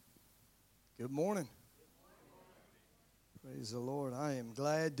Good morning. Praise the Lord. I am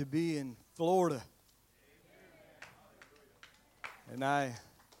glad to be in Florida. And I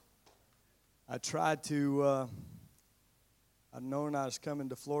tried to, I'd known I was coming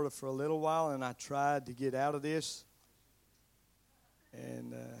to Florida for a little while, and I tried to get out of this.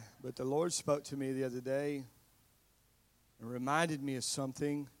 But the Lord spoke to me the other day and reminded me of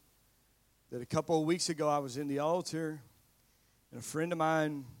something that a couple of weeks ago I was in the altar, and a friend of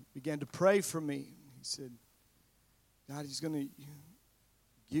mine began to pray for me. He said, God, He's going to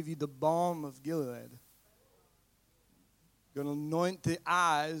give you the balm of Gilead. Going to anoint the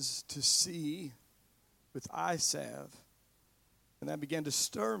eyes to see with eye salve. And that began to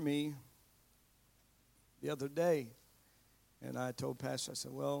stir me the other day. And I told Pastor, I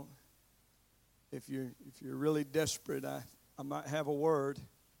said, well, if you're really desperate, I might have a word.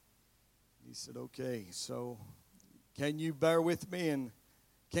 He said, okay, so can you bear with me, and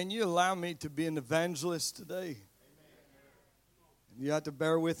can you allow me to be an evangelist today? And you have to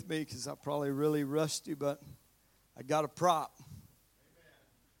bear with me because I'm probably really rusty, but I got a prop.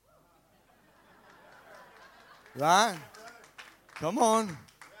 Right? Come on.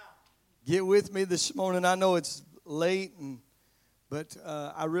 Get with me this morning. I know it's late, but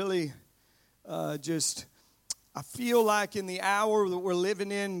I really I feel like in the hour that we're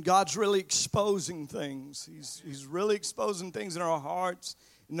living in, God's really exposing things. He's really exposing things in our hearts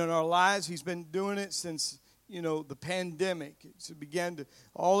and in our lives. He's been doing it since, the pandemic. It began to,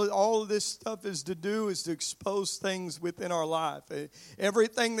 all of this stuff is to expose things within our life.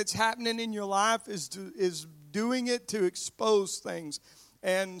 Everything that's happening in your life is doing it to expose things.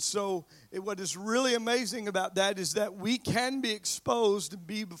 And so what is really amazing about that is that we can be exposed and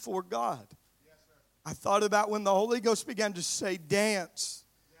be before God. I thought about when the Holy Ghost began to say dance,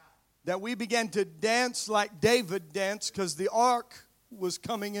 that we began to dance like David danced because the ark was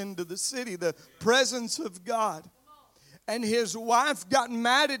coming into the city, the presence of God. And his wife got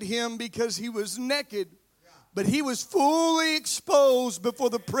mad at him because he was naked, but he was fully exposed before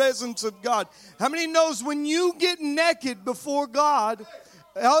the presence of God. How many knows when you get naked before God,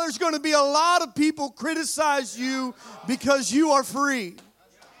 there's going to be a lot of people criticize you because you are free.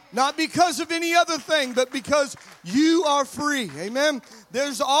 Not because of any other thing, but because you are free. Amen?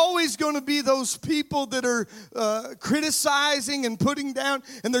 There's always going to be those people that are criticizing and putting down,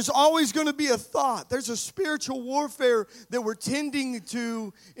 and there's always going to be a thought. There's a spiritual warfare that we're tending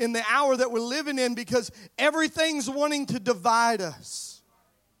to in the hour that we're living in because everything's wanting to divide us,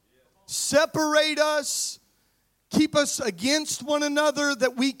 separate us, keep us against one another,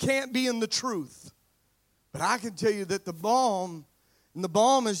 that we can't be in the truth. But I can tell you that the balm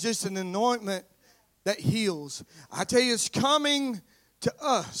is just an anointment that heals. I tell you, it's coming to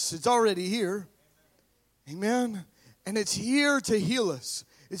us. It's already here. Amen. And it's here to heal us.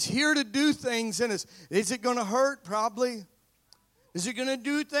 It's here to do things in us. Is it going to hurt? Probably. Is it going to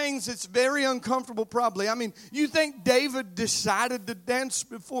do things that's very uncomfortable? Probably. I mean, you think David decided to dance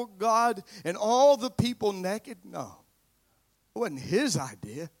before God and all the people naked? No. It wasn't his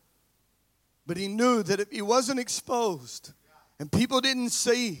idea. But he knew that if he wasn't exposed and people didn't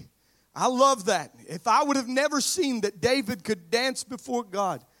see, I love that. If I would have never seen that David could dance before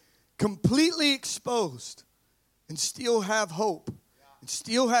God, completely exposed, and still have hope, and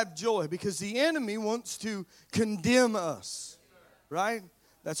still have joy, because the enemy wants to condemn us, right?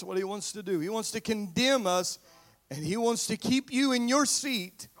 That's what he wants to do. He wants to condemn us, and he wants to keep you in your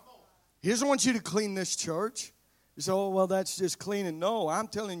seat. He doesn't want you to clean this church. You say, oh, well, that's just cleaning. No, I'm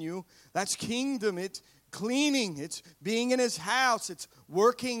telling you, that's kingdom. It's cleaning, it's being in his house, it's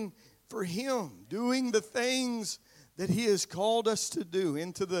working for him, doing the things that he has called us to do,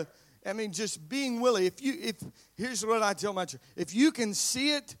 just being willing. Here's what I tell my church: if you can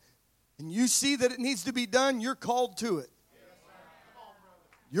see it and you see that it needs to be done, you're called to it.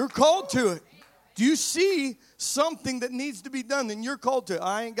 You're called to it. Do you see something that needs to be done? Then you're called to it.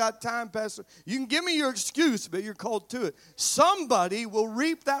 I ain't got time, Pastor. You can give me your excuse, but you're called to it. Somebody will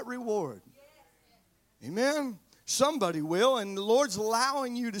reap that reward. Amen. Somebody will, and the Lord's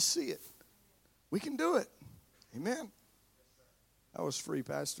allowing you to see it. We can do it. Amen. That was free,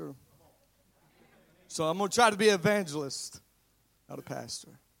 Pastor. So I'm going to try to be an evangelist, not a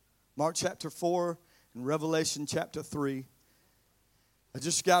pastor. Mark chapter 4 and Revelation chapter 3. I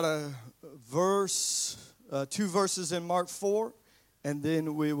just got a verse, 2 verses in Mark 4, and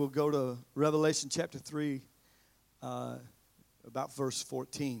then we will go to Revelation chapter 3, about verse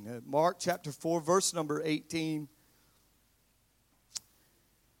 14. Mark chapter 4, verse number 18.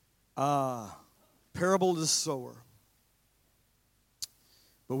 Parable of the sower.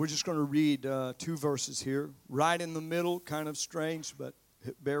 But we're just going to read 2 verses here. Right in the middle, kind of strange, but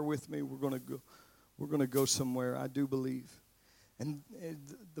bear with me. We're going to go somewhere, I do believe. And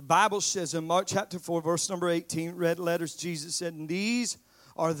the Bible says in Mark chapter 4, verse number 18, red letters, Jesus said, "And these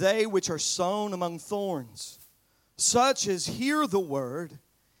are they which are sown among thorns, such as hear the word,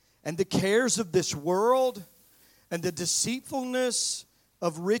 and the cares of this world, and the deceitfulness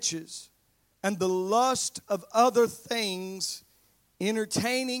of riches, and the lust of other things,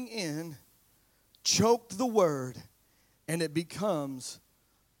 entertaining in, choke the word, and it becomes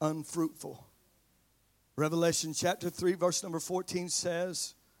unfruitful." Revelation chapter 3, verse number 14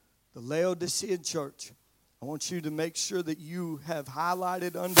 says, the Laodicean church, I want you to make sure that you have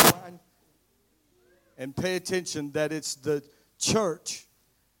highlighted, underlined, and pay attention that it's the church.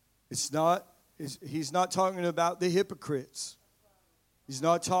 He's not talking about the hypocrites. He's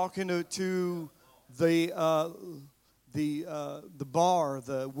not talking to the bar,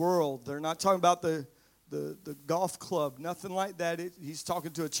 the world. They're not talking about the golf club, nothing like that. He's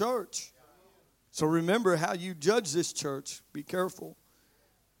talking to a church. So remember how you judge this church. Be careful.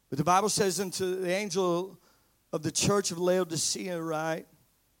 But the Bible says unto the angel of the church of Laodicea, right?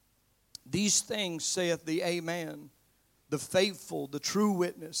 These things saith the Amen, the faithful, the true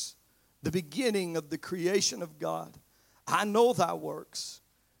witness, the beginning of the creation of God. I know thy works,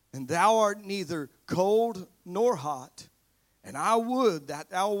 and thou art neither cold nor hot, and I would that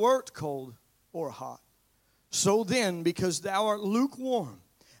thou wert cold or hot. So then, because thou art lukewarm,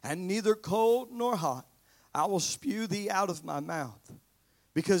 and neither cold nor hot, I will spew thee out of my mouth.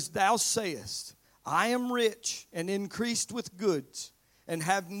 Because thou sayest, I am rich and increased with goods, and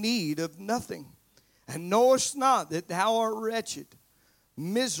have need of nothing, and knowest not that thou art wretched,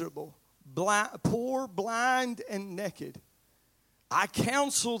 miserable, poor, blind, and naked. I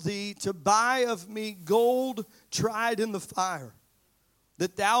counsel thee to buy of me gold tried in the fire,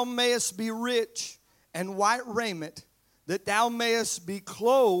 that thou mayest be rich, and white raiment, that thou mayest be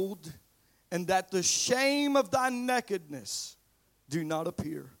clothed, and that the shame of thy nakedness do not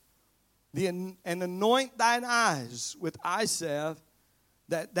appear. And anoint thine eyes with eye salve,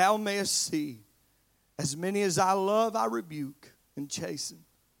 that thou mayest see. As many as I love, I rebuke and chasten.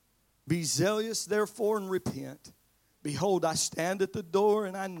 Be zealous, therefore, and repent. Behold, I stand at the door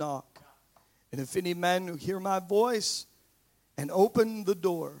and I knock. And if any man will hear my voice and open the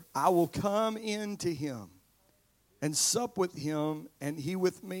door, I will come in to him and sup with him, and he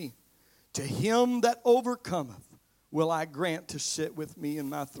with me. To him that overcometh will I grant to sit with me in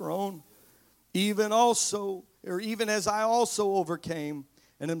my throne, even as I also overcame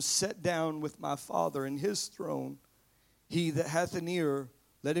and am set down with my Father in his throne. He that hath an ear,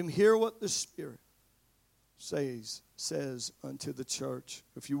 let him hear what the Spirit says unto the church.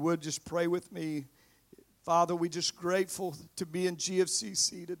 If you would just pray with me. Father, we're just grateful to be in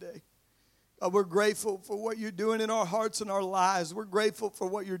GFCC today. We're grateful for what you're doing in our hearts and our lives. We're grateful for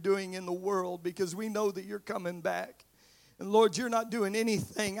what you're doing in the world, because we know that you're coming back. And Lord, you're not doing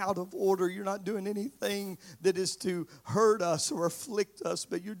anything out of order. You're not doing anything that is to hurt us or afflict us,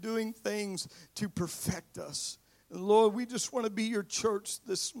 but you're doing things to perfect us. And Lord, we just want to be your church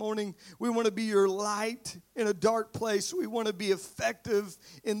this morning. We want to be your light in a dark place. We want to be effective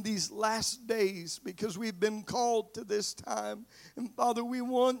in these last days, because we've been called to this time. And Father, we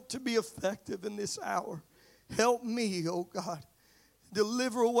want to be effective in this hour. Help me, oh God.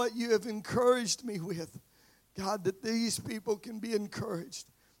 Deliver what you have encouraged me with. God, that these people can be encouraged,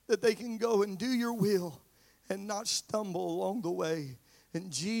 that they can go and do your will and not stumble along the way. In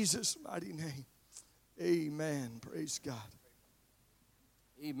Jesus' mighty name. Amen. Praise God.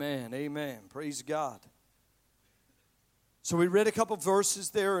 Amen. Amen. Praise God. So we read a couple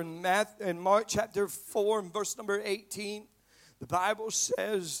verses there in Mark chapter 4 and verse number 18. The Bible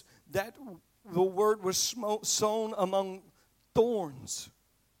says that the word was sown among thorns.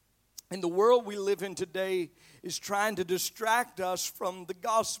 And the world we live in today is trying to distract us from the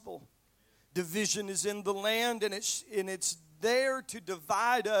gospel. Division is in the land, and it's there to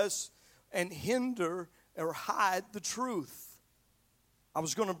divide us and hinder or hide the truth. I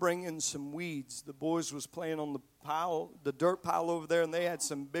was going to bring in some weeds. The boys was playing on the dirt pile over there, and they had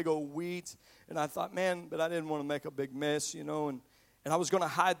some big old weeds. And I thought, man, but I didn't want to make a big mess, you know. And I was going to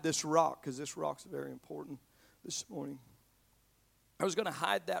hide this rock, because this rock's very important this morning. I was going to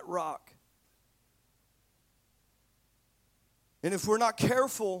hide that rock. And if we're not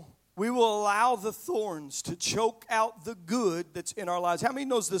careful, we will allow the thorns to choke out the good that's in our lives. How many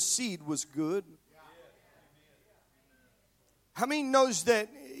knows the seed was good? How many knows that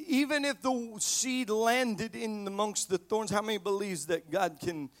even if the seed landed in amongst the thorns, how many believes that God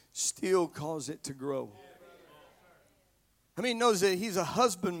can still cause it to grow? How many knows that he's a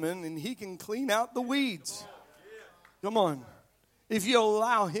husbandman and he can clean out the weeds? Come on. if you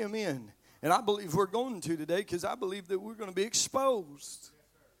allow him in. And I believe we're going to today because I believe that we're going to be exposed.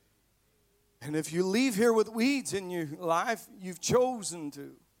 And if you leave here with weeds in your life, you've chosen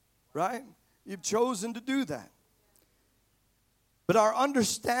to, right? You've chosen to do that. But our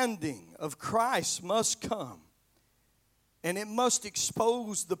understanding of Christ must come, and it must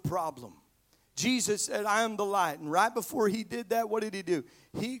expose the problem. Jesus said, I am the light. And right before he did that, what did he do?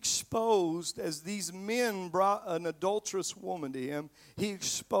 He exposed, as these men brought an adulterous woman to him, he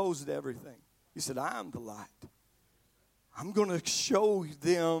exposed everything. He said, I am the light. I'm going to show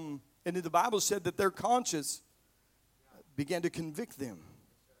them. And the Bible said that their conscience began to convict them.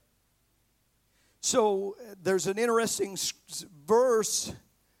 So there's an interesting verse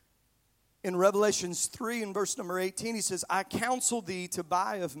in Revelations 3 in verse number 18. He says, I counsel thee to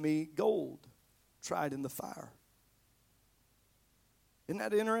buy of me gold tried in the fire. Isn't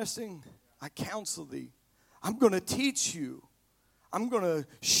that interesting? I counsel thee. I'm going to teach you. I'm going to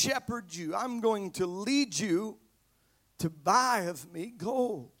shepherd you. I'm going to lead you to buy of me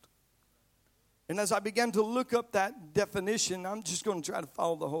gold. And as I began to look up that definition, I'm just going to try to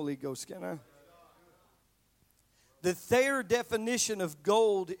follow the Holy Ghost, can I? The Thayer definition of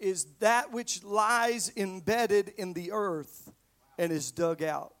gold is that which lies embedded in the earth and is dug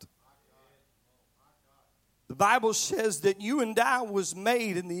out. The Bible says that you and I was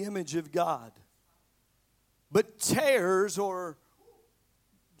made in the image of God. But tares or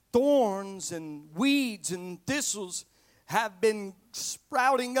thorns and weeds and thistles have been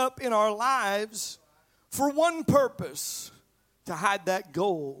sprouting up in our lives for one purpose, to hide that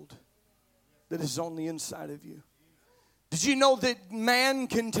gold that is on the inside of you. Did you know that man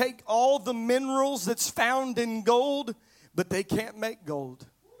can take all the minerals that's found in gold, but they can't make gold?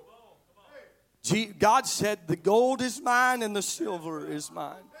 God said, the gold is mine and the silver is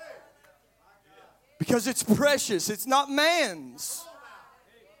mine. Because it's precious. It's not man's.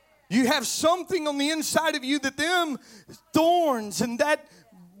 You have something on the inside of you that them thorns and that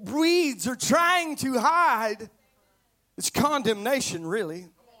weeds are trying to hide. It's condemnation, really.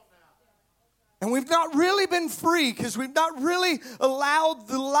 And we've not really been free because we've not really allowed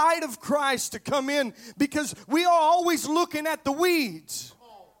the light of Christ to come in, because we are always looking at the weeds.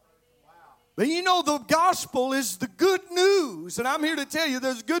 But you know, the gospel is the good news. And I'm here to tell you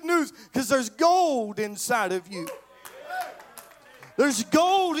there's good news because there's gold inside of you. There's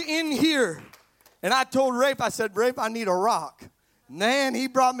gold in here. And I told Rafe, I said, Rafe, I need a rock. Man, he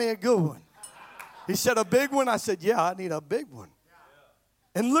brought me a good one. He said, a big one? I said, yeah, I need a big one.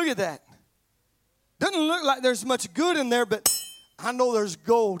 And look at that. Doesn't look like there's much good in there, but I know there's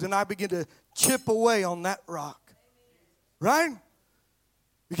gold. And I begin to chip away on that rock. Right?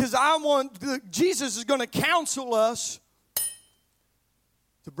 Because Jesus is going to counsel us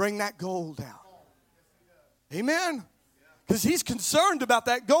to bring that gold out. Amen? Because he's concerned about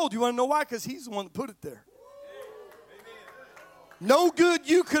that gold. You want to know why? Because he's the one that put it there. No good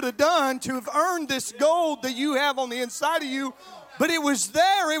you could have done to have earned this gold that you have on the inside of you, but it was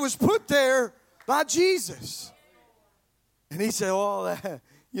there. It was put there by Jesus. And he said, oh, that,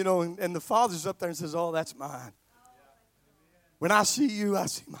 you know, and the Father's up there and says, oh, that's mine. When I see you, I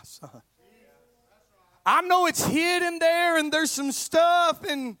see my son. I know it's hidden there and there's some stuff,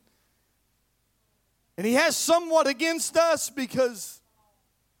 and he has somewhat against us because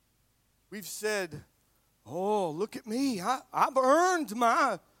we've said, oh, look at me. I've earned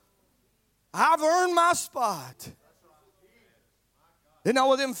my spot. You know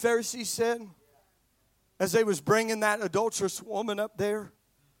what them Pharisees said as they was bringing that adulterous woman up there?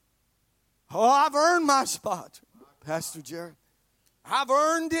 Oh, I've earned my spot, Pastor Jared. I've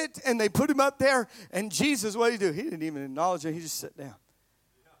earned it. And they put him up there. And Jesus, what did he do? He didn't even acknowledge it. He just sat down.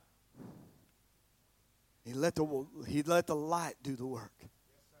 He let the light do the work.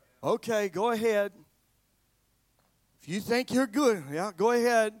 Okay, go ahead. If you think you're good, yeah, go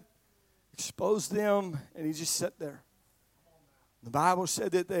ahead. Expose them. And he just sat there. The Bible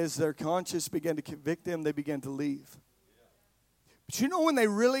said that as their conscience began to convict them, they began to leave. But you know when they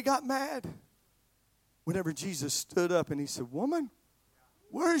really got mad? Whenever Jesus stood up and he said, woman,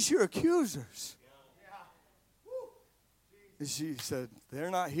 where's your accusers? And she said, they're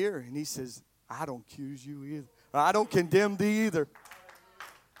not here. And he says, I don't accuse you either. Or I don't condemn thee either.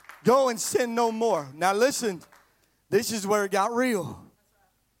 Go and sin no more. Now listen, this is where it got real.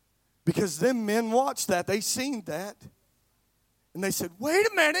 Because them men watched that. They seen that. And they said, wait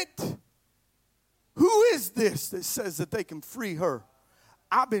a minute. Who is this that says that they can free her?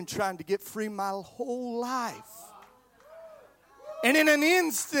 I've been trying to get free my whole life. And in an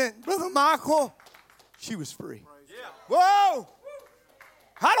instant, Brother Michael, she was free. Whoa!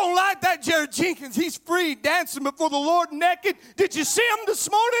 I don't like that Jared Jenkins. He's free, dancing before the Lord naked. Did you see him this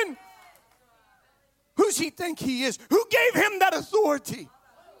morning? Who's he think he is? Who gave him that authority?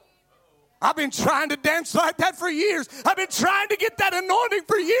 I've been trying to dance like that for years. I've been trying to get that anointing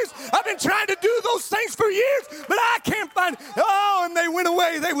for years. I've been trying to do those things for years, but I can't find it. Oh, and they went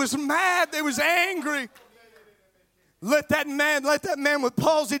away. They was mad. They was angry. Let that man with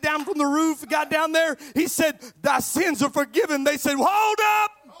palsy down from the roof, got down there. He said, thy sins are forgiven. They said, hold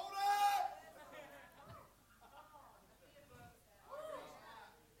up.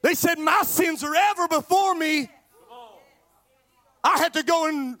 They said, my sins are ever before me. I had to go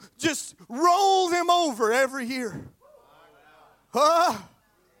and just roll them over every year.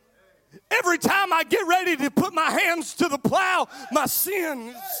 Every time I get ready to put my hands to the plow, my sin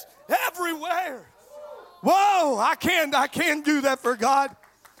is everywhere. Whoa, I can't do that for God.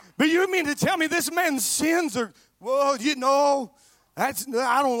 But you mean to tell me this man's sins are, well, you know, I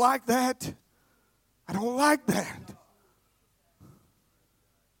don't like that. I don't like that.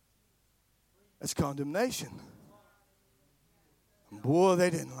 That's condemnation. Boy, they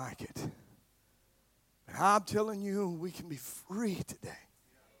didn't like it. But I'm telling you, we can be free today.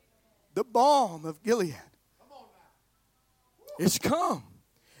 The balm of Gilead. It's come.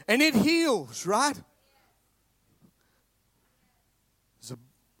 And it heals, right? There's a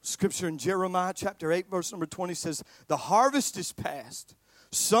scripture in Jeremiah chapter 8, verse number 20 says, the harvest is past.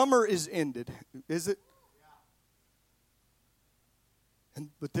 Summer is ended. Is it?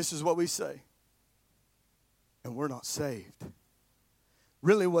 But this is what we say. And we're not saved.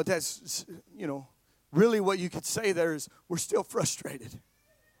 Really what that's, really what you could say there is we're still frustrated.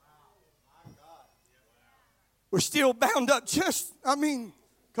 We're still bound up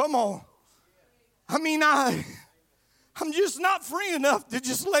come on. I'm just not free enough to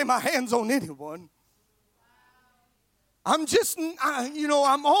just lay my hands on anyone. I'm just,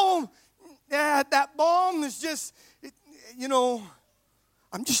 I'm home. Yeah, that balm is just,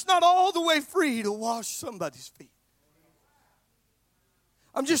 I'm just not all the way free to wash somebody's feet.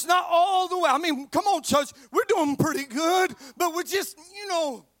 I'm just not all the way. Come on, church. We're doing pretty good, but we're just,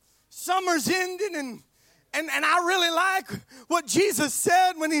 summer's ending, and I really like what Jesus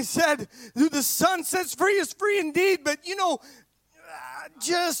said when he said, who the Son sets free is free indeed, but,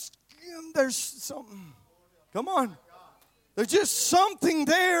 there's something. Come on. There's just something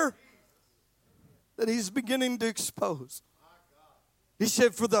there that he's beginning to expose. He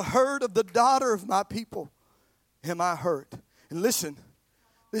said, for the hurt of the daughter of my people am I hurt. And listen,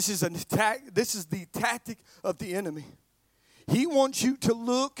 this is an attack. This is the tactic of the enemy. He wants you to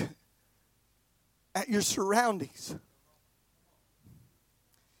look at your surroundings.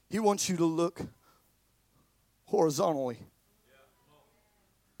 He wants you to look horizontally.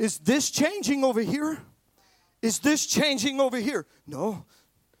 Is this changing over here? Is this changing over here? No.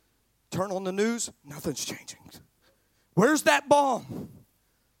 Turn on the news, nothing's changing. Where's that balm?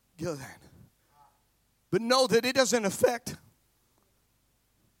 Gilead. But know that it doesn't affect.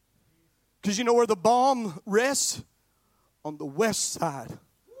 Because you know where the balm rests? On the west side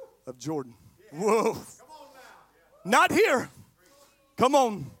of Jordan. Whoa. Not here. Come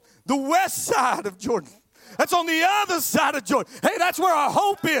on. The west side of Jordan. That's on the other side of Jordan. Hey, that's where our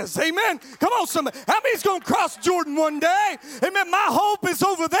hope is. Amen. Come on, somebody. How many's going to cross Jordan one day? Amen. My hope is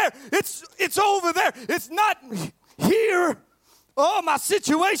over there. It's over there. It's not here. Oh, my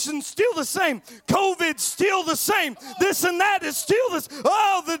situation's still the same. COVID's still the same. This and that is still this.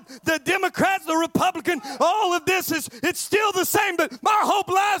 Oh, the Democrats, the Republican, all of this it's still the same. But my hope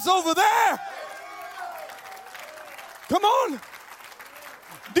lies over there. Come on.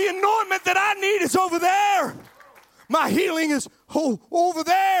 The anointment that I need is over there. My healing is over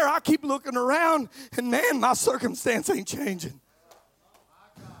there. I keep looking around, and man, my circumstance ain't changing.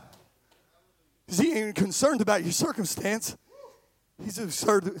 Because he ain't concerned about your circumstance. He's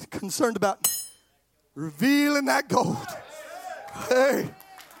concerned about revealing that gold. Hey,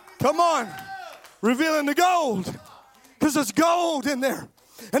 come on. Revealing the gold. Because there's gold in there.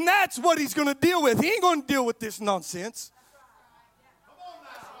 And that's what he's going to deal with. He ain't going to deal with this nonsense.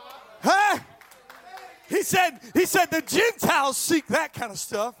 Huh? He said the Gentiles seek that kind of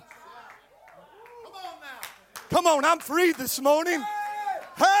stuff. Come on, I'm free this morning.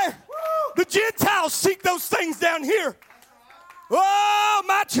 Hey, the Gentiles seek those things down here. Oh,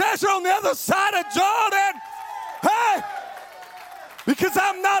 my treasure on the other side of Jordan. Hey, because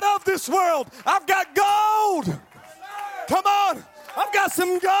I'm not of this world. I've got gold. Come on, I've got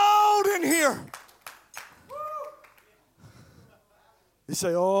some gold in here. You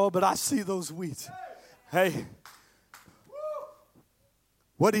say, oh, but I see those weeds. Hey,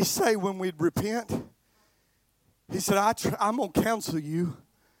 what did he say when we'd repent? He said, I'm going to counsel you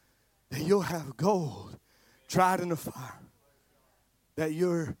that you'll have gold tried in the fire, that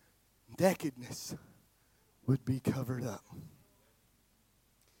your nakedness would be covered up.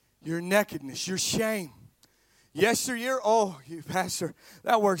 Your nakedness, your shame. Yesteryear, oh, you pastor,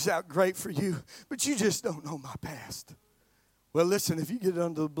 that works out great for you, but you just don't know my past. Well, listen, if you get it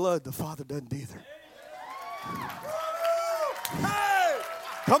under the blood, the Father doesn't either. Hey,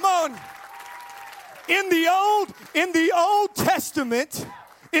 come on. In the Old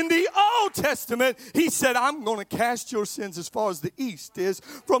Testament, he said, I'm going to cast your sins as far as the east is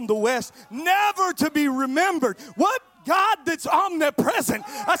from the west, never to be remembered. What? God that's omnipresent.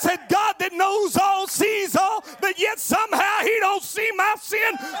 I said, God that knows all, sees all, but yet somehow he don't see my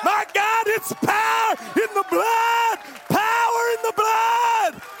sin. My God, it's power in the blood. Power in the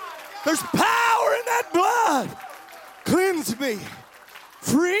blood. There's power in that blood. Cleanse me.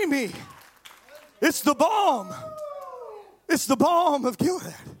 Free me. It's the balm. It's the balm of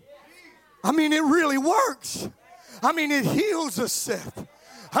Gilead. I mean, it really works. I mean, it heals us, Seth.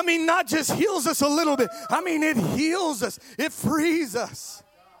 I mean, not just heals us a little bit. I mean, it heals us. It frees us.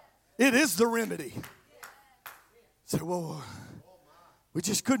 It is the remedy. Say, well, we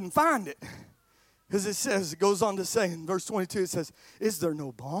just couldn't find it. Because it goes on to say in verse 22, it says, is there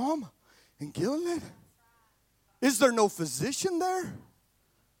no balm in Gilead? Is there no physician there?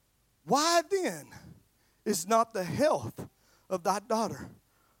 Why then is not the health of thy daughter,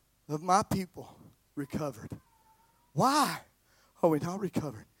 of my people, recovered? Why are we not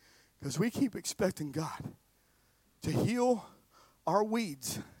recovered? Because we keep expecting God to heal our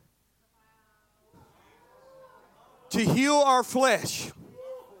weeds, to heal our flesh.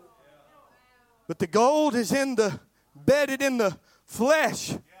 But the gold is bedded in the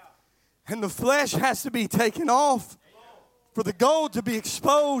flesh, and the flesh has to be taken off for the gold to be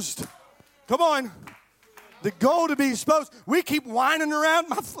exposed. Come on. The gold to be exposed. We keep whining around.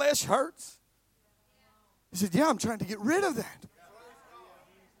 My flesh hurts. He said, yeah, I'm trying to get rid of that.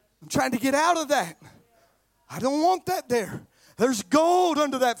 I'm trying to get out of that. I don't want that there. There's gold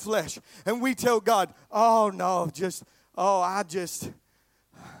under that flesh. And we tell God, oh, no,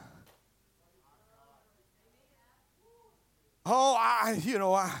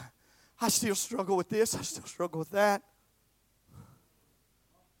 I still struggle with this. I still struggle with that.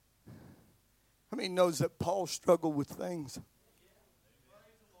 How many knows that Paul struggled with things?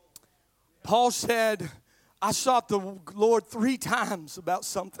 Paul said, I sought the Lord 3 times about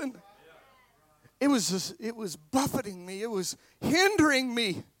something. It was buffeting me. It was hindering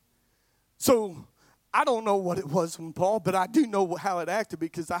me. So I don't know what it was from Paul, but I do know how it acted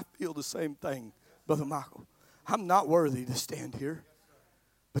because I feel the same thing, Brother Michael. I'm not worthy to stand here.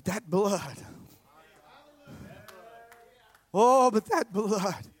 But that blood. Oh, but that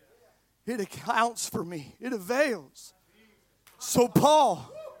blood. It accounts for me. It avails. So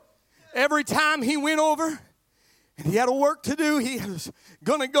Paul, every time he went over and he had a work to do, he was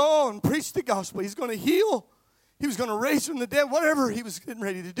going to go and preach the gospel. He's going to heal. He was going to raise from the dead, whatever he was getting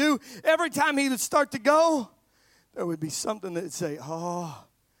ready to do. Every time he would start to go, there would be something that would say, oh,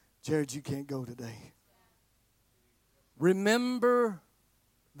 Jared, you can't go today. Remember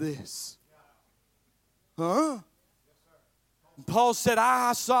this. Huh? And Paul said,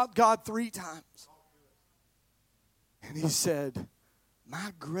 I sought God 3 times. And he said,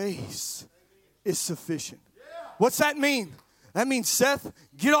 my grace is sufficient. What's that mean? That means, Seth,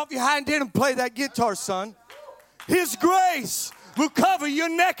 get off your hind end and play that guitar, son. His grace will cover your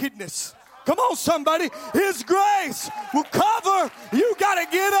nakedness. Come on, somebody. His grace will cover. You got to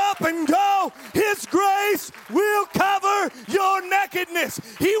get up and go. His grace will cover your nakedness.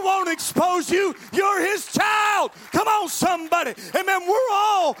 He won't expose you. You're his child. Come on, somebody. Amen. We're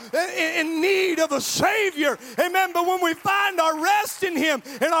all in need of a Savior. Amen. But when we find our rest in him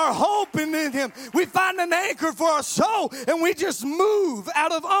and our hope in him, we find an anchor for our soul and we just move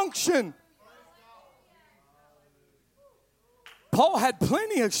out of unction. Paul had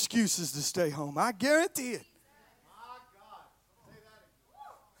plenty of excuses to stay home. I guarantee it.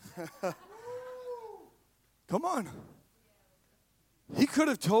 Come on. He could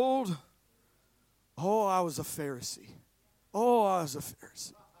have told, oh, I was a Pharisee. Oh, I was a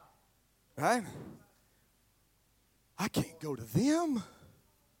Pharisee. Right? I can't go to them.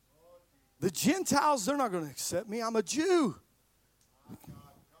 The Gentiles, they're not going to accept me. I'm a Jew.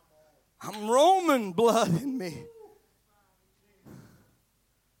 I'm Roman blood in me.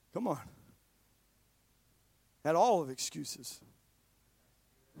 Come on. Had all of excuses.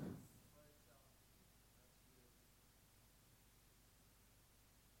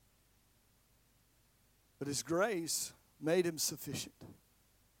 But his grace made him sufficient.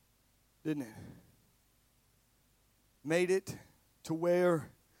 Didn't it? Made it to where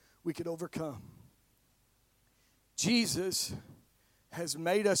we could overcome. Jesus has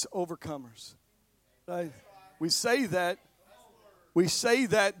made us overcomers. Right? We say that,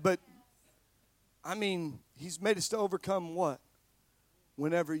 but I mean, He's made us to overcome what?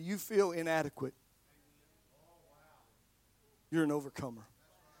 Whenever you feel inadequate, you're an overcomer.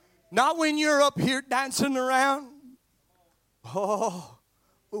 Not when you're up here dancing around. Oh,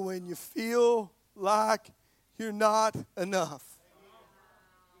 but when you feel like you're not enough,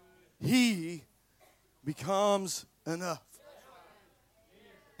 He becomes enough.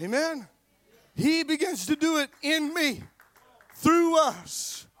 Amen? He begins to do it in me, through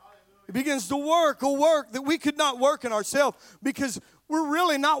us. He begins to work a work that we could not work in ourselves because we're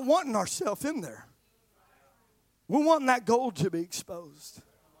really not wanting ourselves in there. We're wanting that gold to be exposed.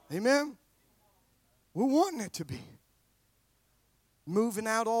 Amen? We're wanting it to be. Moving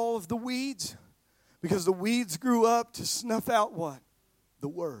out all of the weeds because the weeds grew up to snuff out what? The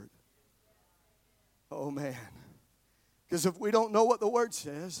Word. Oh, man. Because if we don't know what the Word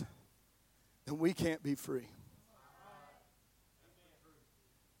says, then we can't be free.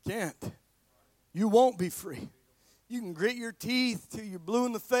 Can't. You won't be free. You can grit your teeth till you're blue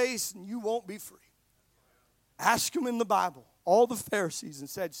in the face and you won't be free. Ask them in the Bible. All the Pharisees and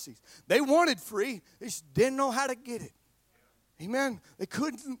Sadducees. They wanted free. They just didn't know how to get it. Amen. They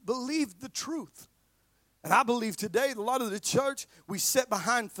couldn't believe the truth. And I believe today, a lot of the church, we sit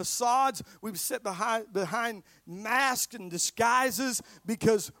behind facades. We sit behind masks and disguises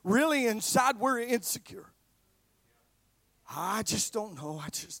because really inside we're insecure. I just don't know.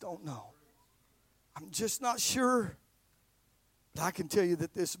 I'm just not sure. But I can tell you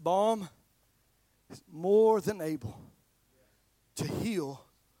that this balm is more than able to heal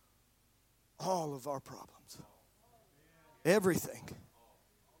all of our problems. Everything.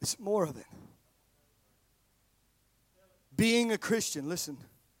 It's more of it. Being a Christian, listen,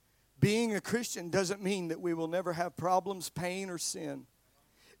 being a Christian doesn't mean that we will never have problems, pain, or sin.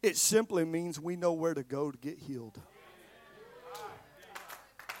 It simply means we know where to go to get healed.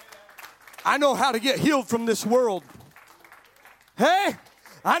 I know how to get healed from this world. Hey,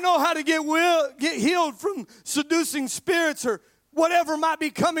 I know how to get healed from seducing spirits or whatever might be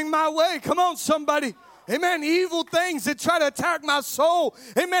coming my way. Come on, somebody. Amen. Evil things that try to attack my soul.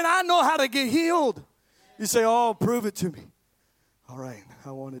 Amen. I know how to get healed. You say, oh, prove it to me. All right,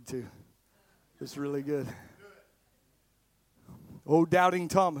 I wanted to. It's really good. Oh, doubting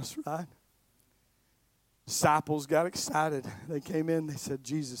Thomas, right? Disciples got excited. They came in, they said,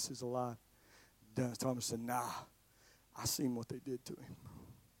 Jesus is alive. Thomas said, nah, I seen what they did to him.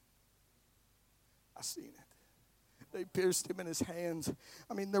 I seen it. They pierced him in his hands.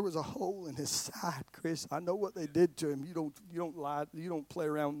 I mean, there was a hole in his side, Chris. I know what they did to him. You don't lie. You don't play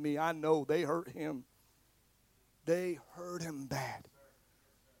around with me. I know they hurt him. They hurt him bad.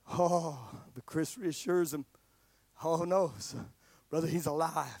 Oh, but Chris reassures him. Oh, no, brother, he's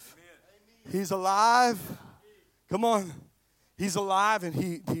alive. He's alive. Come on. He's alive and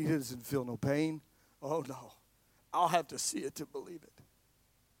he doesn't feel no pain. Oh, no. I'll have to see it to believe it.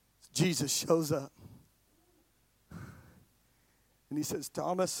 Jesus shows up. And he says,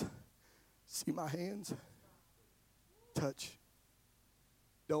 Thomas, see my hands? Touch.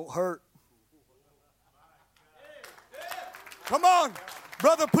 Don't hurt. Come on,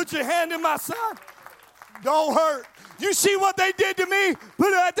 brother, put your hand in my side. Don't hurt. You see what they did to me? Put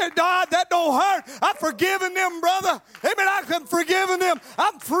it at their God. That don't hurt. I've forgiven them, brother. Amen. I've forgiven them.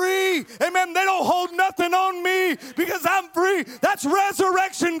 I'm free. Amen. They don't hold nothing on me because I'm free. That's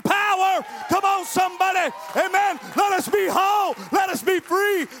resurrection power. Come on, somebody. Amen. Let us be whole. Let us be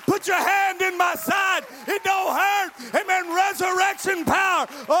free. Put your hand in my side. It don't hurt. Amen. Resurrection power.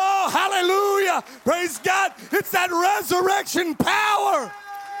 Oh, hallelujah. Praise God. It's that resurrection power.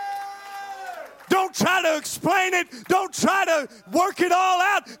 Don't try to explain it. Don't try to work it all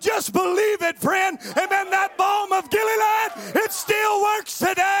out. Just believe it, friend. Amen. That balm of Gilead, it still works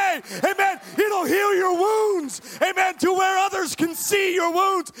today. Amen. It'll heal your wounds. Amen. To where others can see your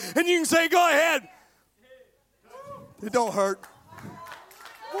wounds. And you can say, go ahead. It don't hurt.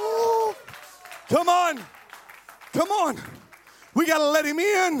 Woo. Come on. Come on. We got to let him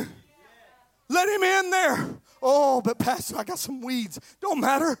in. Let him in there. Oh, but Pastor, I got some weeds. Don't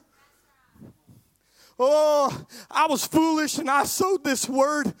matter. Oh, I was foolish and I sowed this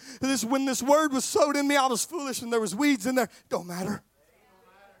word. When this word was sowed in me, I was foolish and there was weeds in there. Don't matter.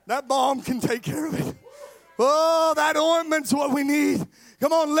 That balm can take care of it. Oh, that ointment's what we need.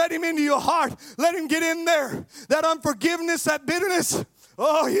 Come on, let him into your heart. Let him get in there. That unforgiveness, that bitterness,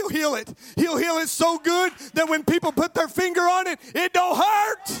 oh, he'll heal it. He'll heal it so good that when people put their finger on it, it don't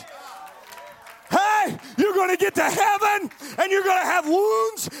hurt. Hey, you're going to get to heaven and you're going to have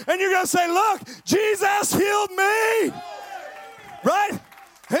wounds and you're going to say, look, Jesus healed me. Right?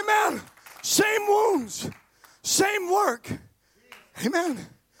 Amen. Same wounds, same work. Amen.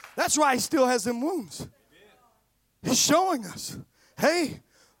 That's why he still has them wounds. He's showing us, hey,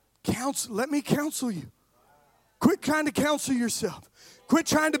 let me counsel you. Quit trying to counsel yourself. Quit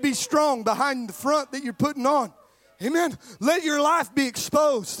trying to be strong behind the front that you're putting on. Amen. Let your life be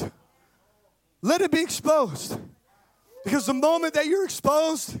exposed. Let it be exposed. Because the moment that you're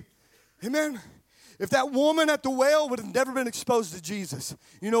exposed, amen, if that woman at the well would have never been exposed to Jesus,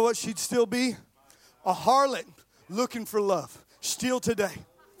 you know what she'd still be? A harlot looking for love. Still today.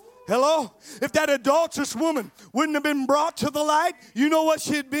 Hello? If that adulterous woman wouldn't have been brought to the light, you know what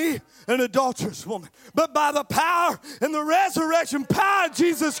she'd be? An adulterous woman. But by the power and the resurrection power of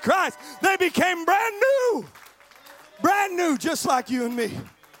Jesus Christ, they became brand new. Brand new, just like you and me.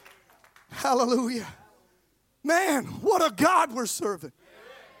 Hallelujah. Man, what a God we're serving.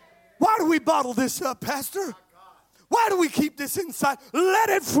 Why do we bottle this up, Pastor? Why do we keep this inside? Let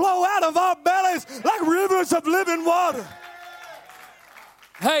it flow out of our bellies like rivers of living water.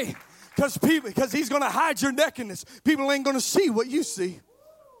 Hey, because he's going to hide your nakedness. People ain't going to see what you see.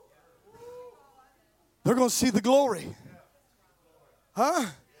 They're going to see the glory. Huh?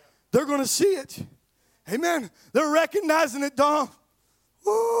 They're going to see it. Amen. They're recognizing it, Dom.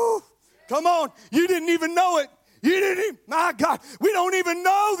 Woo. Come on. You didn't even know it. You didn't even, my God, we don't even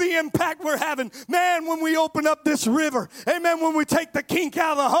know the impact we're having. Man, when we open up this river, amen, when we take the kink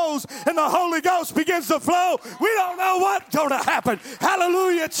out of the hose and the Holy Ghost begins to flow, we don't know what's going to happen.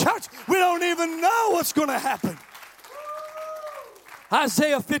 Hallelujah, church. We don't even know what's going to happen.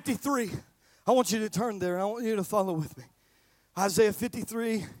 Isaiah 53. I want you to turn there. I want you to follow with me. Isaiah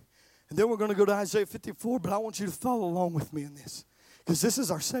 53, and then we're going to go to Isaiah 54, but I want you to follow along with me in this because this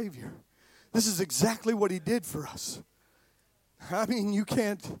is our Savior. This is exactly what he did for us. I mean, you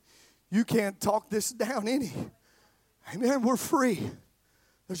can't talk this down any. Amen, we're free.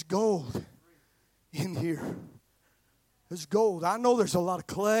 There's gold in here. There's gold. I know there's a lot of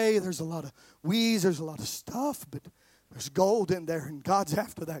clay, there's a lot of weeds, there's a lot of stuff, but there's gold in there, and God's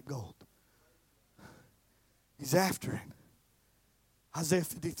after that gold. He's after it. Isaiah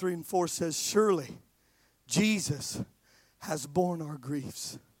 53:4 says, surely Jesus has borne our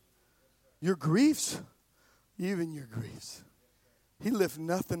griefs. Your griefs, even your griefs. He left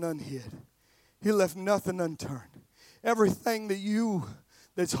nothing unhid. He left nothing unturned. Everything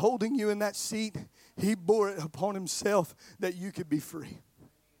that's holding you in that seat, he bore it upon himself that you could be free.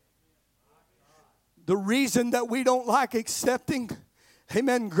 The reason that we don't like accepting,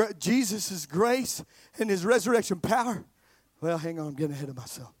 amen, Jesus' grace and his resurrection power. Well, hang on, I'm getting ahead of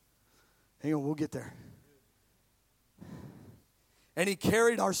myself. Hang on, we'll get there. And he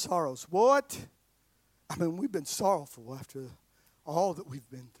carried our sorrows. What? I mean, we've been sorrowful after all that we've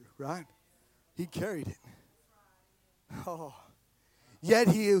been through, right? He carried it. Oh. Yet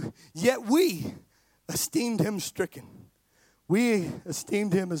we esteemed him stricken. We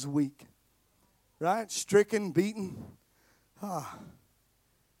esteemed him as weak. Right? Stricken, beaten.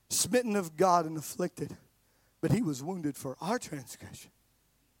 Smitten of God and afflicted. But he was wounded for our transgression.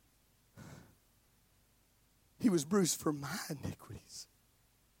 He was bruised for my iniquities.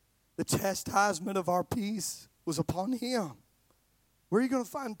 The chastisement of our peace was upon him. Where are you going to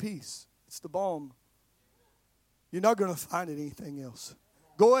find peace? It's the balm. You're not going to find it anything else.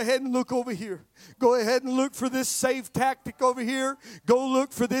 Go ahead and look over here. Go ahead and look for this safe tactic over here. Go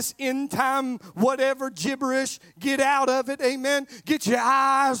look for this end time whatever gibberish. Get out of it. Amen. Get your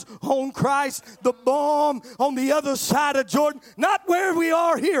eyes on Christ, the balm on the other side of Jordan. Not where we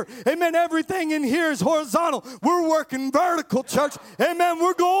are here. Amen. Everything in here is horizontal. We're working vertical, church. Amen.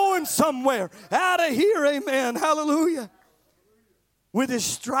 We're going somewhere out of here. Amen. Hallelujah. With his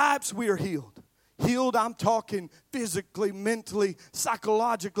stripes we are healed. Healed, I'm talking physically, mentally,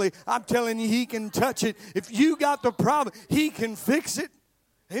 psychologically. I'm telling you, he can touch it. If you got the problem, he can fix it.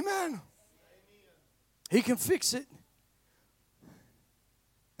 Amen. He can fix it.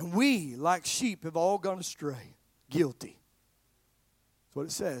 And we, like sheep, have all gone astray. Guilty. That's what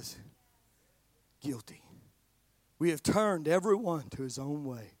it says. Guilty. We have turned every one to his own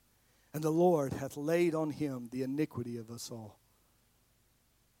way, and the Lord hath laid on him the iniquity of us all.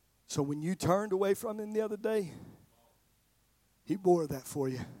 So when you turned away from him the other day, he bore that for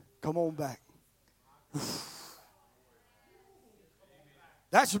you. Come on back.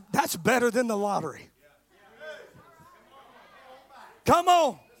 That's better than the lottery. Come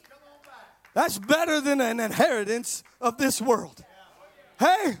on. That's better than an inheritance of this world.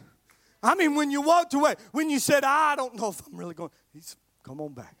 Hey, I mean, when you walked away, when you said, I don't know if I'm really going, come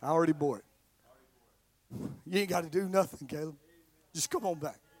on back. I already bore it. You ain't got to do nothing, Caleb. Just come on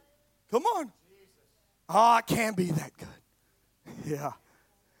back. Come on. Oh, it can't be that good. Yeah.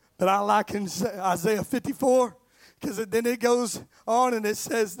 But I like in Isaiah 54, because then it goes on and it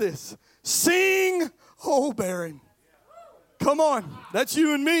says this. Sing, O barren. Come on. That's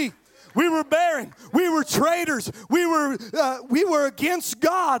you and me. We were barren. We were traitors. We were against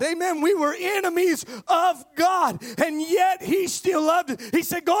God. Amen. We were enemies of God. And yet He still loved it. He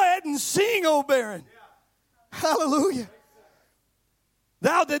said, go ahead and sing, O barren. Hallelujah.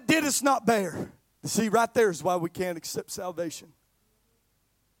 Thou that didst not bear. See, right there is why we can't accept salvation.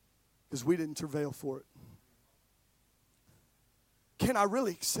 Because we didn't travail for it. Can I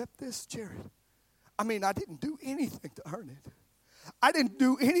really accept this, Jared? I mean, I didn't do anything to earn it. I didn't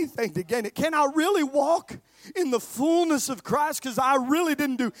do anything to gain it. Can I really walk in the fullness of Christ? Because I really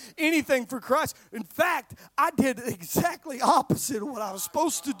didn't do anything for Christ. In fact, I did exactly opposite of what I was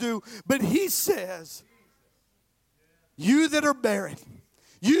supposed to do. But He says, you that are barren,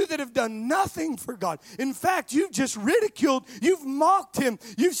 you that have done nothing for God. In fact, you've just ridiculed, you've mocked Him,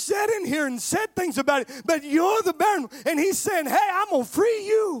 you've sat in here and said things about it, but you're the barren. And He's saying, hey, I'm going to free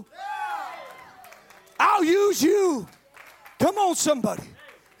you. I'll use you. Come on, somebody.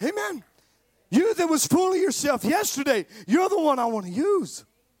 Amen. You that was full of yourself yesterday, you're the one I want to use.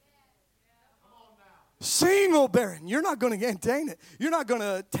 Sing, O barren. You're not going to attain it. You're not going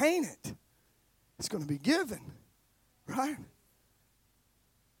to attain it. It's going to be given. Right?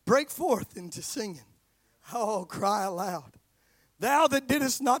 Break forth into singing. Oh, cry aloud. Thou that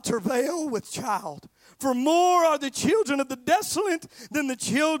didst not travail with child. For more are the children of the desolate than the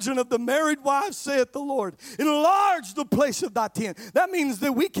children of the married wives, saith the Lord. Enlarge the place of thy tent. That means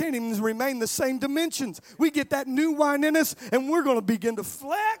that we can't even remain the same dimensions. We get that new wine in us, and we're going to begin to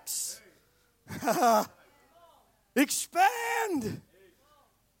flex. Expand.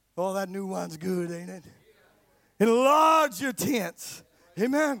 Oh, that new wine's good, ain't it? Enlarge your tents.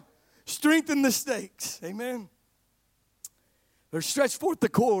 Amen. Strengthen the stakes. Amen. Or stretch forth the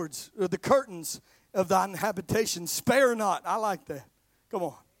cords or the curtains of thine habitation. Spare not. I like that. Come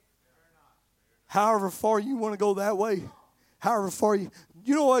on. However far you want to go that way. However far you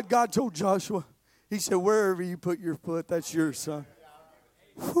know what God told Joshua? He said, wherever you put your foot, that's yours, son.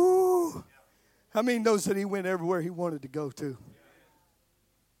 Whew. How many knows that he went everywhere he wanted to go to?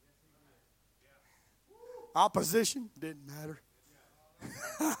 Opposition didn't matter.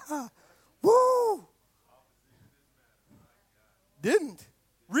 Woo! Didn't.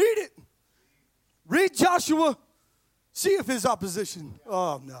 Read it. Read Joshua. See if his opposition.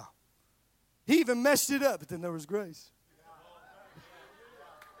 Oh, no. He even messed it up, but then there was grace.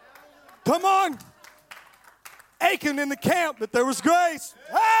 Come on. Achan in the camp, but there was grace.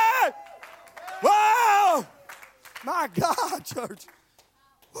 Hey! Whoa! My God, church.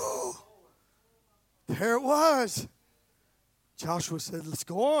 Woo! There it was. Joshua said, let's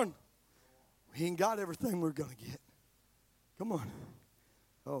go on. We ain't got everything we're going to get. Come on.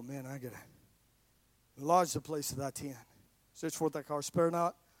 Oh, man, I got to enlarge the place of thy tent. Stretch forth thy car, spare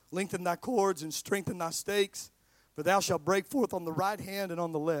not. Lengthen thy cords and strengthen thy stakes. For thou shalt break forth on the right hand and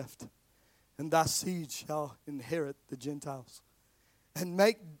on the left. And thy seed shall inherit the Gentiles. And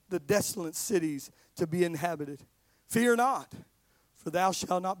make the desolate cities to be inhabited. Fear not, for thou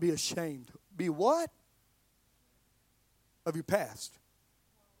shalt not be ashamed. Be what? Of your past.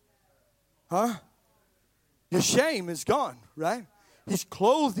 Huh? Your shame is gone, right? He's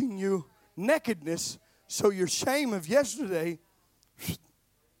clothing you nakedness, so your shame of yesterday,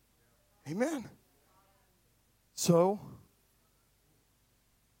 amen. So,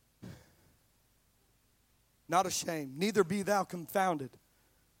 not ashamed, neither be thou confounded.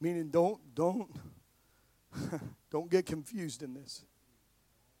 Meaning don't get confused in this.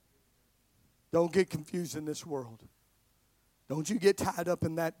 Don't get confused in this world. Don't you get tied up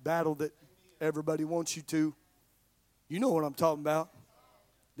in that battle that everybody wants you to. You know what I'm talking about.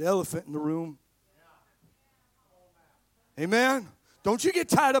 The elephant in the room. Amen. Don't you get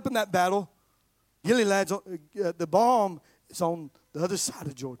tied up in that battle. Gilead's, the balm is on the other side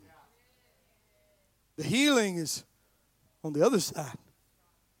of Jordan. The healing is on the other side.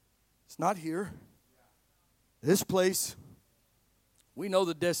 It's not here. This place, we know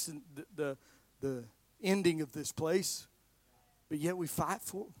the ending of this place, but yet we fight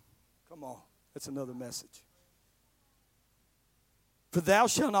for it. Come on, that's another message. For thou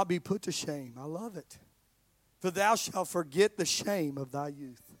shalt not be put to shame. I love it. For thou shalt forget the shame of thy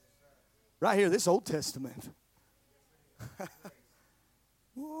youth. Right here, this Old Testament.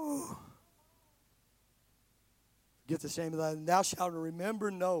 Woo. Get the shame of thy. Thou shalt remember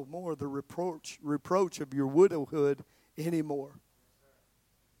no more the reproach of your widowhood anymore.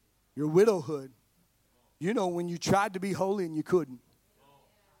 Your widowhood. You know, when you tried to be holy and you couldn't.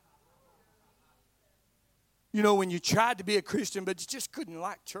 You know, when you tried to be a Christian, but you just couldn't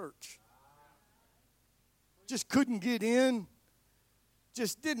like church. Just couldn't get in.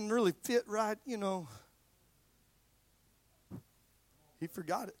 Just didn't really fit right, you know. He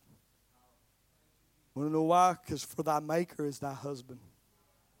forgot it. Want to know why? Because for thy maker is thy husband.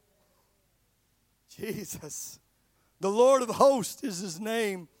 Jesus. The Lord of hosts is his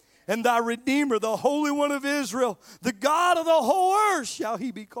name. And thy Redeemer, the Holy One of Israel, the God of the whole earth shall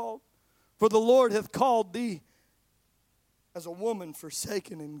he be called. For the Lord hath called thee as a woman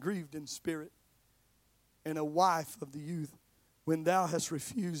forsaken and grieved in spirit, and a wife of the youth, when thou hast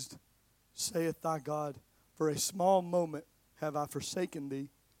refused, saith thy God, for a small moment have I forsaken thee,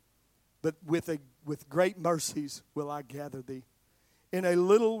 but with great mercies will I gather thee. In a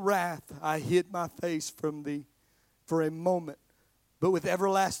little wrath I hid my face from thee for a moment, but with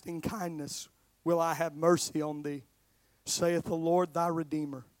everlasting kindness will I have mercy on thee, saith the Lord thy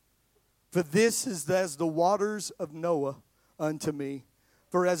Redeemer. For this is as the waters of Noah unto me.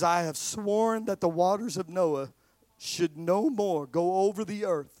 For as I have sworn that the waters of Noah should no more go over the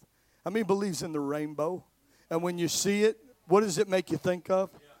earth. How many believes in the rainbow? And when you see it, what does it make you think of?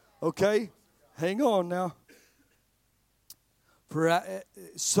 Okay, hang on now.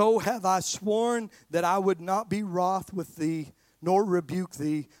 So have I sworn that I would not be wroth with thee, nor rebuke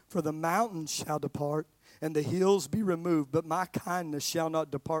thee, for the mountains shall depart, and the hills be removed, but my kindness shall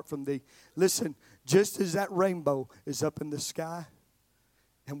not depart from thee. Listen, just as that rainbow is up in the sky,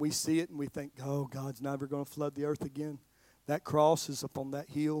 and we see it and we think, oh, God's never going to flood the earth again. That cross is up on that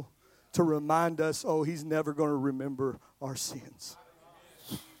hill to remind us, oh, he's never going to remember our sins.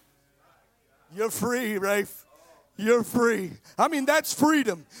 You're free, Rafe. You're free. I mean, that's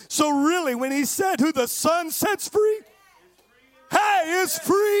freedom. So really, when he said who the Son sets free, hey, is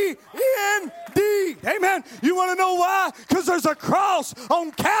free indeed. Amen. You want to know why? Because there's a cross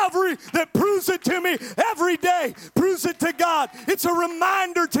on Calvary that proves it to me every day. Proves it to God. It's a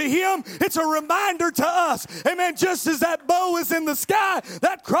reminder to him. It's a reminder to us. Amen. Just as that bow is in the sky,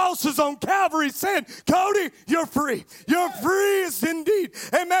 that cross is on Calvary saying, Cody, you're free. You're free indeed.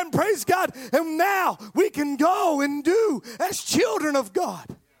 Amen. Praise God. And now we can go and do as children of God.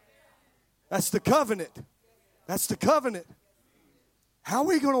 That's the covenant. That's the covenant. How are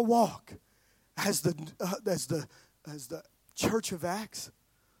we going to walk as the Church of Acts?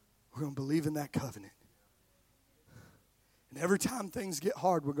 We're going to believe in that covenant. And every time things get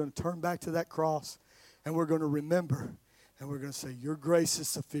hard, we're going to turn back to that cross, and we're going to remember, and we're going to say, your grace is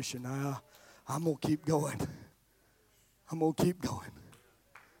sufficient. I'm going to keep going. I'm going to keep going.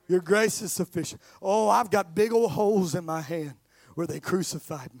 Your grace is sufficient. Oh, I've got big old holes in my hand where they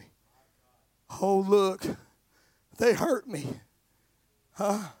crucified me. Oh, look, they hurt me.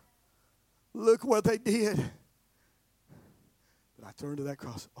 Look what they did. But I turned to that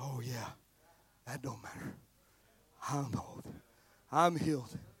cross. Oh, yeah. That don't matter. I'm whole. I'm healed.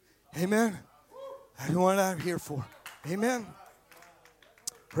 Amen. That's what I'm here for. Amen.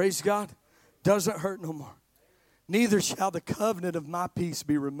 Praise God. Doesn't hurt no more. Neither shall the covenant of my peace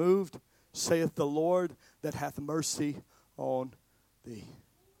be removed, saith the Lord that hath mercy on thee.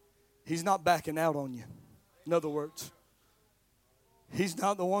 He's not backing out on you. In other words, he's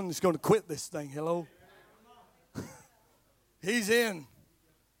not the one that's going to quit this thing. Hello? He's in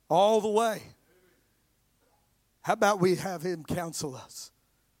all the way. How about we have him counsel us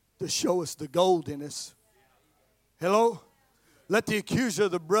to show us the gold in us? Hello? Let the accuser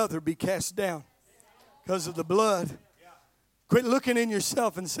of the brother be cast down because of the blood. Quit looking in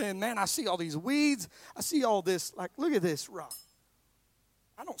yourself and saying, man, I see all these weeds. I see all this. Like, look at this rock.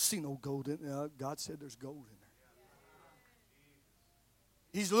 I don't see no gold in there. God said there's gold in there.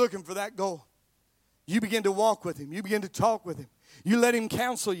 He's looking for that gold. You begin to walk with him. You begin to talk with him. You let him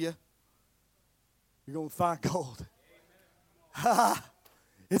counsel you. You're going to find gold.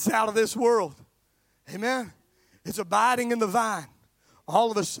 It's out of this world. Amen. It's abiding in the vine.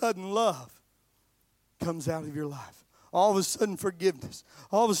 All of a sudden, love comes out of your life. All of a sudden, forgiveness.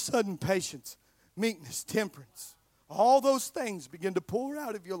 All of a sudden, patience, meekness, temperance. All those things begin to pour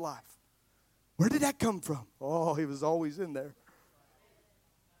out of your life. Where did that come from? Oh, he was always in there.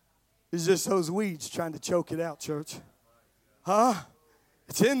 It's just those weeds trying to choke it out, church.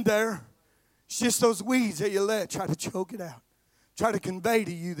 It's in there. It's just those weeds that you let try to choke it out. Try to convey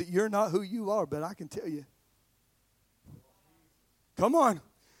to you that you're not who you are, but I can tell you. Come on.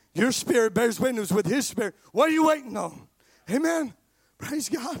 Your spirit bears witness with his spirit. What are you waiting on? Amen. Praise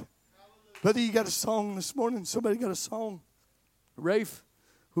God. Brother, you got a song this morning? Somebody got a song? Rafe?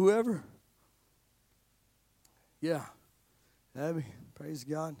 Whoever? Yeah. Abby, praise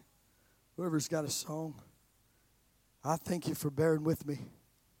God. Whoever's got a song. I thank you for bearing with me.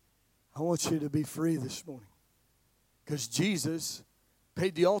 I want you to be free this morning. Because Jesus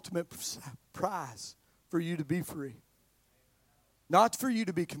paid the ultimate price for you to be free. Not for you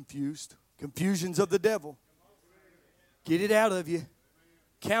to be confused. Confusion's of the devil. Get it out of you.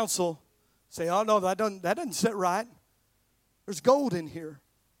 Counsel. Say, oh no, that doesn't sit right. There's gold in here.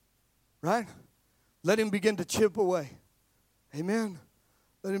 Right? Let him begin to chip away. Amen.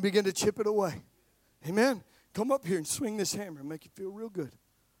 Let him begin to chip it away. Amen. Come up here and swing this hammer and make you feel real good.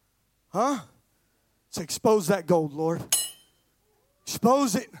 Huh? Say, expose that gold, Lord.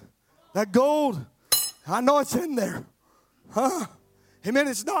 Expose it. That gold. I know it's in there. Huh? Amen.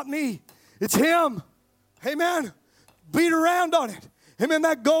 It's not me. It's him. Amen. Beat around on it. Amen.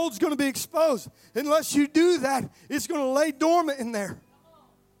 That gold's going to be exposed. Unless you do that, it's going to lay dormant in there.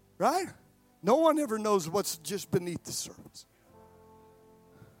 Right? No one ever knows what's just beneath the surface.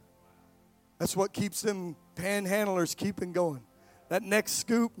 That's what keeps them panhandlers keeping going. That next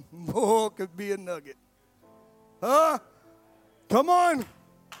scoop, could be a nugget. Huh? Come on.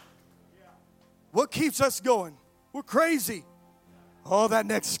 What keeps us going? We're crazy. Oh, that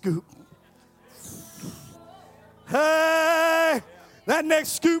next scoop. Hey, that next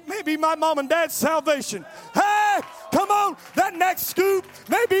scoop may be my mom and dad's salvation. Hey, come on. That next scoop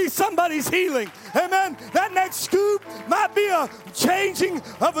may be somebody's healing. Amen. That next scoop might be a changing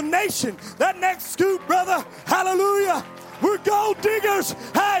of a nation. That next scoop, brother, hallelujah. We're gold diggers.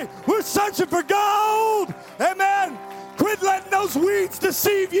 Hey, we're searching for gold. Amen. Quit letting those weeds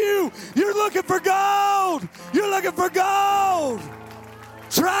deceive you. You're looking for gold. You're looking for gold.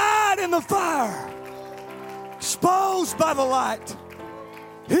 Tried in the fire. Exposed by the light.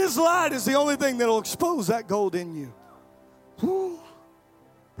 His light is the only thing that will expose that gold in you. Whew.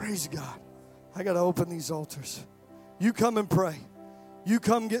 Praise God. I got to open these altars. You come and pray. You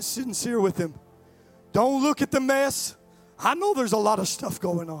come get sincere with him. Don't look at the mess. I know there's a lot of stuff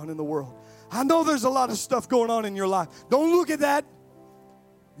going on in the world. I know there's a lot of stuff going on in your life. Don't look at that.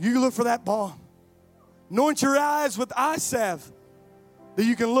 You look for that balm. Anoint your eyes with eye salve that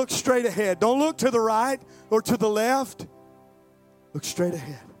you can look straight ahead. Don't look to the right or to the left. Look straight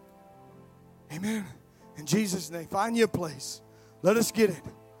ahead. Amen. In Jesus' name, find you a place. Let us get it.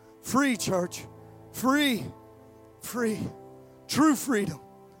 Free, church. Free. Free. True freedom.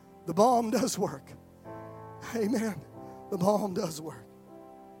 The balm does work. Amen. The balm does work.